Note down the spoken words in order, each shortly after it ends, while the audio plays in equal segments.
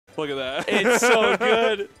Look at that. It's so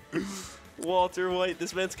good. Walter White,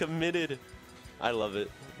 this man's committed. I love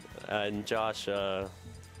it. And Josh, can't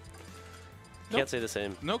say the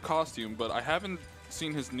same. No costume, but I haven't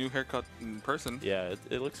seen his new haircut in person. Yeah,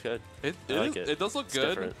 it looks good. It like it. It does look It's good.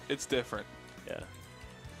 different. It's different. Yeah.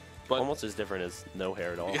 But almost as different as no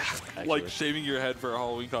hair at all. yeah, actually. like shaving your head for a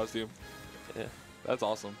Halloween costume. Yeah. That's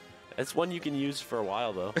awesome. It's one you can use for a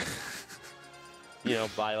while though. You know,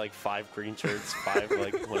 buy like 5 green shirts, 5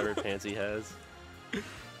 like whatever pants he has.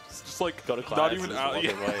 Just like Go to class. not even as out. Walter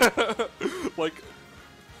Yeah. White. Like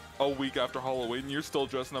a week after Halloween, you're still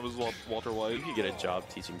dressing up as Walter White. You could get a job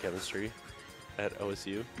teaching chemistry at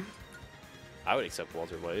OSU. I would accept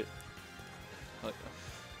Walter White.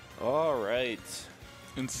 All right.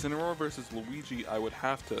 Incineroar versus Luigi, I would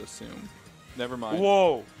have to assume. Never mind.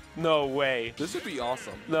 Whoa! No way. This would be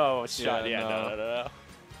awesome. No shot. Yeah, no. no.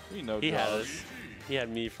 We know He Josh. had us. He had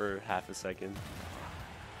me for half a second.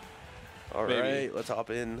 All Maybe. right, let's hop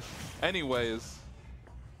in. Anyways,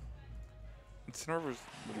 Incineroar versus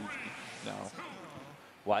Luigi. No.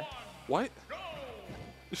 Why? What?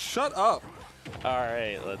 Shut up. All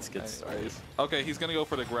right, let's get started. Anyways. Okay, he's gonna go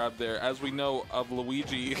for the grab there. As we know of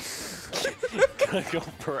Luigi. Gonna go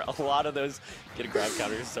for a lot of those. Get a grab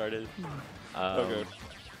counter started. Okay.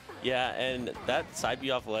 Yeah, and that side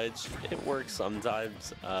B off ledge, it works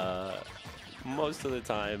sometimes. Most of the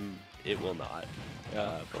time, it will not.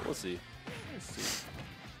 But we'll see. Let's see.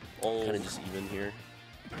 Oh. Kind of just even here.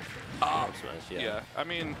 Ah. Smash, Yeah. I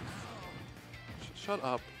mean, shut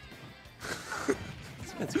up.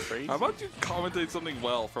 That's crazy. How about you commentate something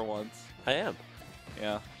well for once? I am.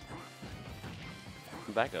 Yeah.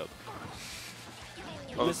 Back up.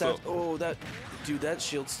 Oh, Missed so- that. Oh, dude, that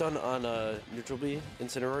shield stun on neutral B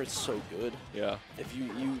Incineroar is so good. Yeah. If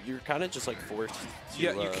you're kind of just like forced to.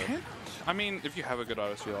 Yeah, you can't. I mean, if you have a good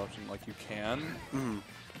auto shield option, like you can.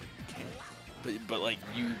 But like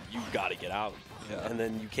you gotta get out. Yeah. And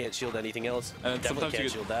then you can't shield anything else. And Definitely sometimes can't you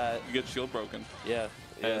shield that. get shield broken. Yeah.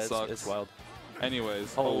 And Yeah, it sucks. it's wild.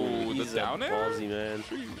 Anyways. Oh, the he's down a air? ballsy man.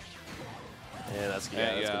 Yeah, that's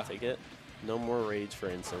gonna take it. No more rage for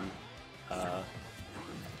Incin.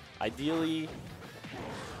 Ideally,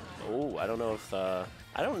 I don't know if I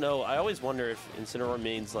don't know. I always wonder if Incineroar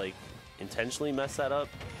mains like intentionally mess that up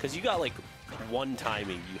because you got like one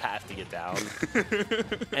timing you have to get down,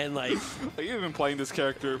 and like You've been playing this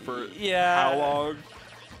character for yeah, how long?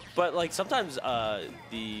 But like sometimes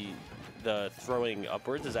the throwing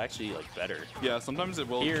upwards is actually like better. Yeah, sometimes it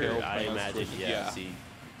will Here, kill. I plans imagine, for- yeah. See,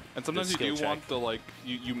 And sometimes you skill do check. want the like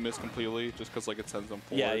you miss completely just because like it sends them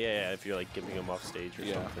forward. yeah. If you're like giving him off stage or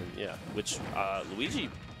Yeah. something, yeah. Which Luigi,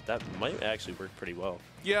 that might actually work pretty well.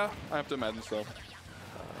 Yeah, I have to imagine so.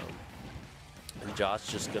 And Josh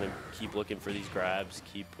just gonna keep looking for these grabs.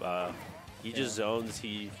 He just zones.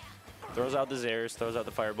 He throws out the Zairs, throws out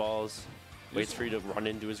the fireballs, waits for you to run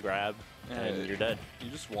into his grab, and you're dead. You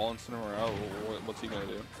just wall Incineroar out. What's he gonna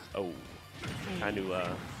do? Oh, kind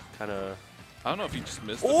of. I don't know if he just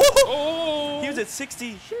missed. Oh! it. Oh! He was at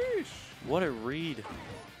 60. Sheesh. What a read.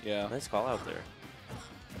 Yeah. Nice call out there.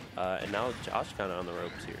 And now Josh kind of on the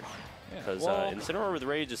ropes here. Yeah. Because Well, Incineroar with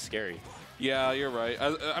Rage is scary. yeah, you're right.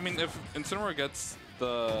 I mean, if Incineroar gets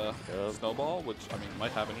the Yep. snowball, which I mean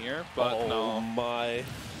might happen here, but oh no. my.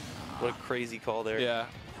 What a crazy call there. Yeah,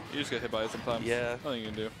 you just get hit by it sometimes. Yeah. Nothing you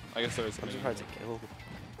can do. I guess there is I'm something. surprised it killed.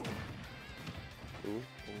 Ooh.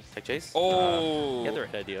 Tech chase? Oh! You had the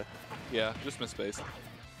right idea. Yeah, just miss space.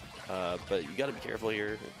 But you got to be careful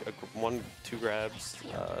here. 1, 2 grabs.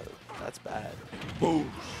 That's bad.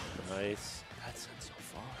 Boom! Nice. That sent so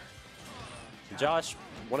far. Josh,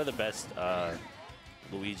 one of the best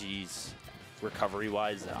Luigi's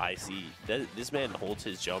recovery-wise that I see. This man holds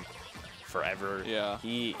his jump forever. Yeah.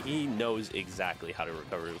 He knows exactly how to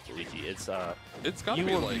recover with Luigi. It's gotta you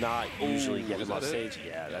be will like not usually Ooh, get is him off that it? stage.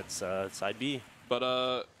 Yeah, that's side B.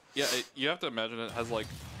 But yeah, you have to imagine it has like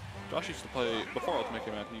Josh used to play before Ultimate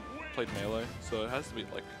came out. He played melee, so it has to be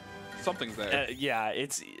like something's there. Yeah,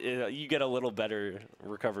 it's you get a little better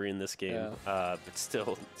recovery in this game, but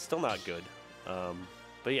still not good.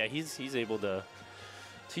 But yeah, he's able to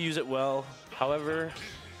use it well. However,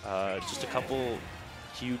 just a couple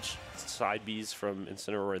huge side Bs from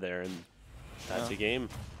Incineroar there, and that's a game.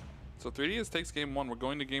 So 3DS takes game 1. We're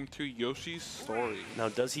going to game 2. Yoshi's Story. Now,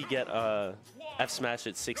 does he get F smash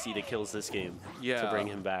at 60 to kills this game? Yeah. To bring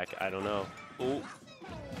him back? I don't know. Oh,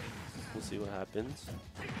 we'll see what happens.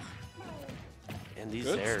 And these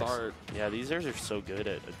Good Zairs, start. yeah, these Zairs are so good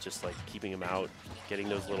at just like keeping him out, getting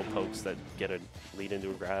those little pokes that get a lead into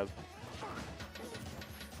a grab.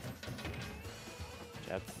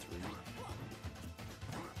 Jab 3.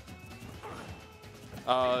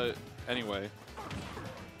 Anyway,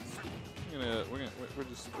 we're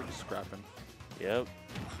just scrapping. Yep.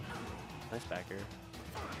 Nice backer.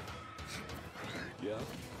 Yeah.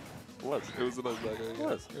 It was. It was a nice backer. It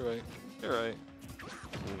was. You're right. You're right.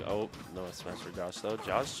 Oh, no smash for Josh though.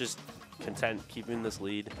 Josh just content keeping this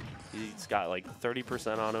lead. He's got like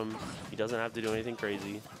 30% on him. He doesn't have to do anything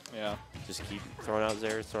crazy. Yeah. Just keep throwing out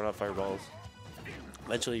Zairs, throwing out fireballs.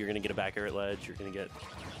 Eventually, you're gonna get a back air at ledge. You're gonna get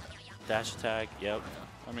dash attack. Yep.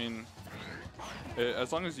 Yeah. I mean,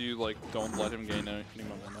 as long as you like don't let him gain any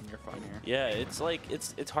momentum, you're fine here. Yeah, it's like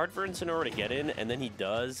it's hard for Incineroar to get in, and then he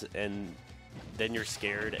does, and then you're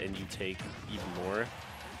scared and you take even more.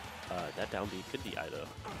 That down B, good DI though.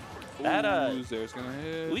 That Zaire's gonna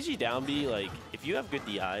hit. Luigi down B, like if you have good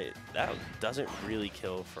DI, that doesn't really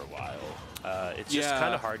kill for a while. It's just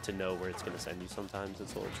kind of hard to know where it's gonna send you sometimes.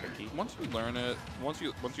 It's a little tricky. Once you learn it, once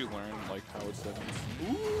you learn like how it sends.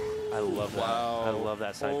 I love that. Wow. I love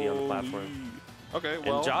that side B on the platform. Okay,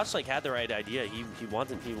 well. And Josh like had the right idea. He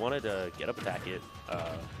wanted to get up attack it.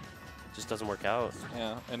 Just doesn't work out.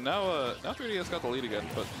 Yeah, and now 3DS got the lead again,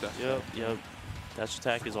 but Yep. Dash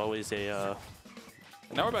attack is always a.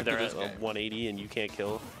 Now we're back to this at game. 180 and you can't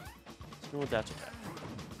kill. Let's go with dash attack.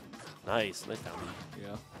 Nice down B.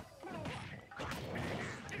 Yeah.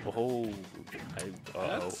 Oh,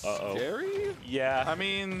 That's scary. Yeah. I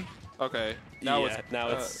mean, okay. Now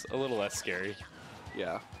it's a little less scary.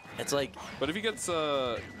 Yeah. It's like, but if he gets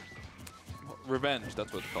revenge,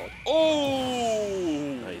 that's what it's called.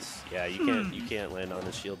 Oh! Nice. Yeah, you can't land on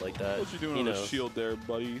a shield like that. What you doing on a shield there,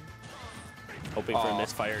 buddy? Hoping for a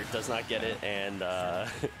misfire, does not get it, and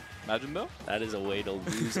imagine though. That is a way to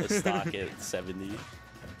lose a stock at 70.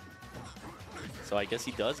 So I guess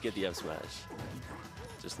he does get the F smash.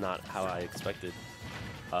 Just not how I expected.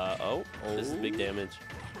 This is big damage.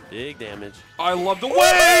 Big damage. I love the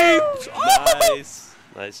weight! Nice.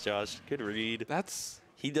 Nice, Josh. Good read.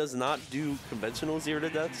 He does not do conventional 0 to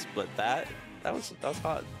deaths, but that was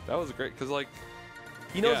hot. That was great, because like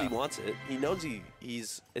he knows he wants it. He knows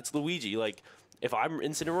it's Luigi. Like if I'm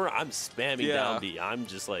Incineroar, I'm spamming down B. I'm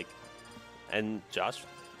just like, and Josh,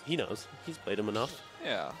 he knows. He's played him enough.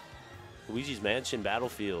 Yeah. Luigi's Mansion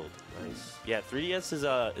Battlefield. Nice. Yeah, 3DS is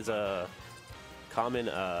a common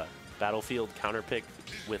Battlefield counter pick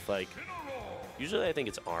with like, usually I think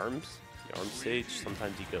it's ARMS, the ARMS stage.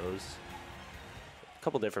 Sometimes he goes a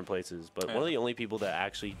couple different places, but one of the only people that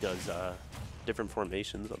actually does different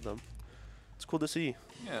formations of them. It's cool to see.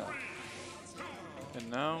 Yeah. And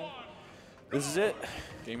now this is it.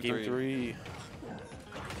 Game 3.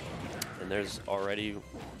 And there's already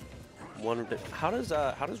one. How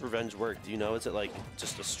does revenge work? Do you know? Is it like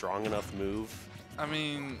just a strong enough move? I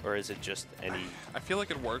mean, or is it just any? I feel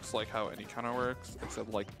like it works like how any counter works,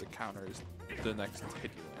 except like the counter is the next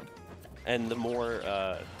hit you land. And the more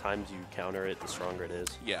times you counter it, the stronger it is.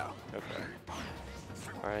 Yeah. Okay.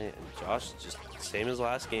 All right, and Josh, just same as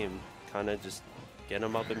last game, kind of just getting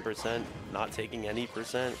him up in percent, not taking any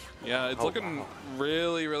percent. Yeah, it's looking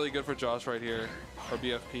really, really good for Josh right here, or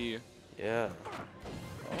BFP. Yeah.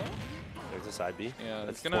 There's a side B. Yeah,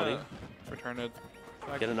 that's it's gonna 20. Return it.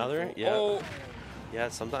 Get another? Yeah. Oh. Yeah,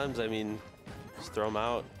 sometimes, I mean, just throw him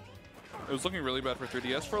out. It was looking really bad for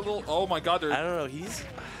 3DS for a little. Oh my God, I don't know. He's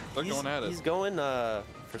going at it. He's going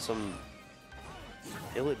for some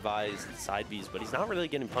ill-advised side Bs, but he's not really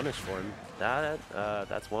getting punished for him.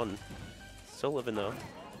 That's one. Still living though.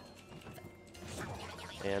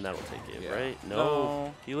 And that'll take it, right?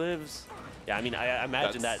 No, he lives. Yeah, I mean, I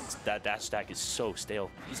imagine that dash stack is so stale.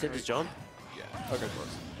 He saved his jump. Yeah. Okay,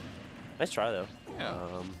 close. Nice try though.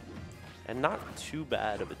 Yeah. And not too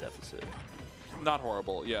bad of a deficit. Not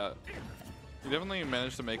horrible. Yeah. You definitely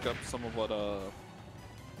managed to make up some of what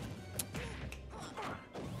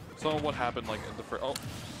happened like in the first. Oh,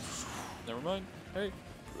 never mind. Hey,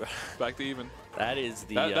 back to even. That is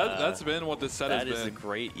the. That's been what this set has been. That is a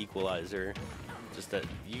great equalizer. Just that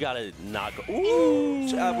you gotta not go. Ooh,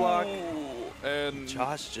 jab block. And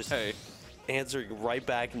Josh just answering right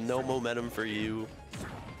back. No momentum for you.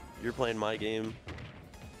 You're playing my game.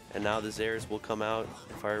 And now the Zairs will come out,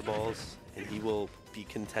 fireballs, and he will be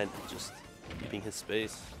content just keeping his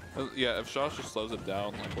space. Yeah, if Josh just slows it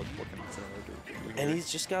down, like what can Incineroar do? And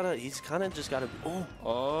he's kind of just gotta.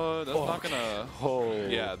 Oh, that's not gonna. Oh.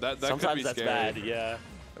 Yeah, that sometimes could be that's scary. bad. Yeah.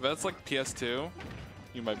 If that's like PS2,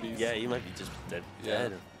 you might be. Yeah, you might be just dead. Yeah.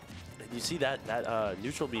 You see that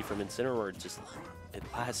neutral B from Incineroar just. It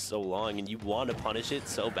lasts so long, and you want to punish it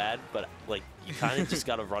so bad, but like you kind of just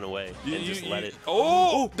gotta run away and just let it.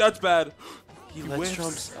 Oh, that's bad. He ledge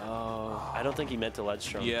trumps. Oh, I don't think he meant to ledge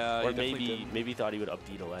trump. Yeah, or maybe thought he would up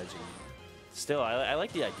D to ledge. And still, I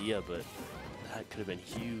like the idea, but that could have been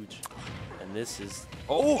huge. And this is...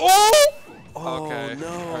 Oh! Okay. All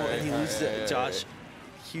No. right, And he loses it. Josh,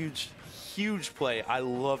 right. huge play. I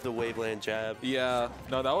love the Waveland jab. Yeah.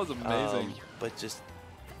 No, that was amazing. But just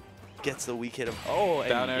gets the weak hit of... Oh,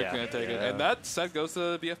 down air gonna take it. And that set goes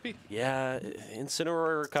to BFP. Yeah.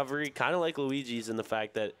 Incineroar recovery, kind of like Luigi's in the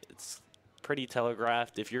fact that it's pretty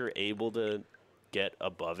telegraphed. If you're able to get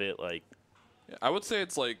above it, like... Yeah, I would say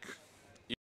it's like